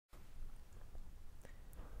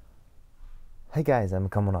Hi guys, I'm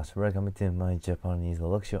Kamonohashi. Welcome to my Japanese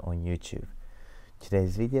lecture on YouTube.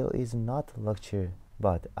 Today's video is not a lecture,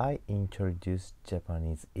 but I introduce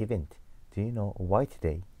Japanese event. Do you know White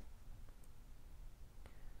Day?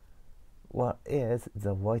 What is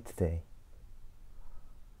the White Day?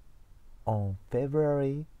 On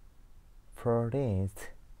February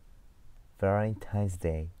 14th, Valentine's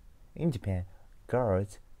Day, in Japan,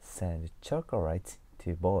 girls send chocolates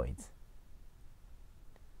to boys.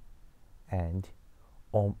 And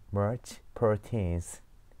on March 14th,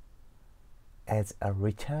 as a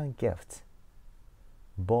return gift,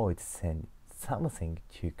 boys send something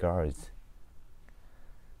to girls.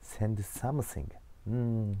 Send something,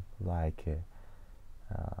 like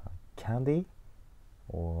candy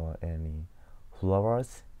or any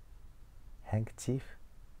flowers, handkerchief.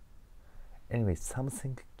 Anyway,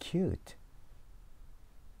 something cute.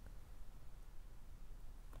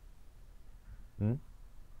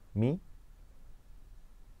 Me?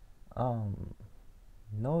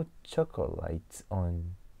 No chocolates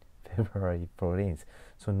on February 14th,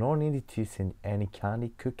 so no need to send any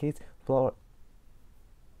candy, cookies, flower.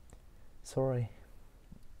 Sorry,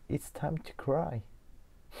 it's time to cry.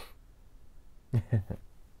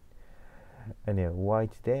 Anyway,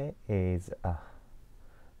 White Day is a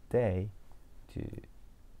day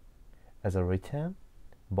as a return,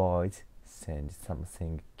 boys send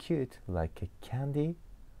something cute like a candy,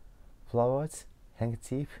 flowers,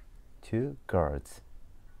 handkerchief to girls.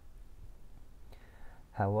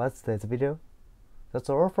 How was this video? That's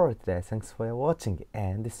all for today. Thanks for watching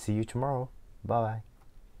and see you tomorrow. Bye bye.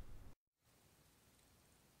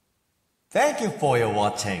 Thank you for your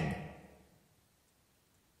watching.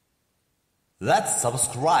 Let's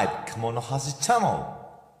subscribe Kamonohashi channel.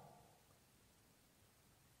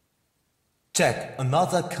 Check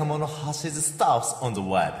another Kamonohashi's stuffs on the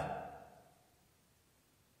web.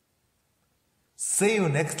 See you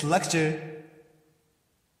next lecture.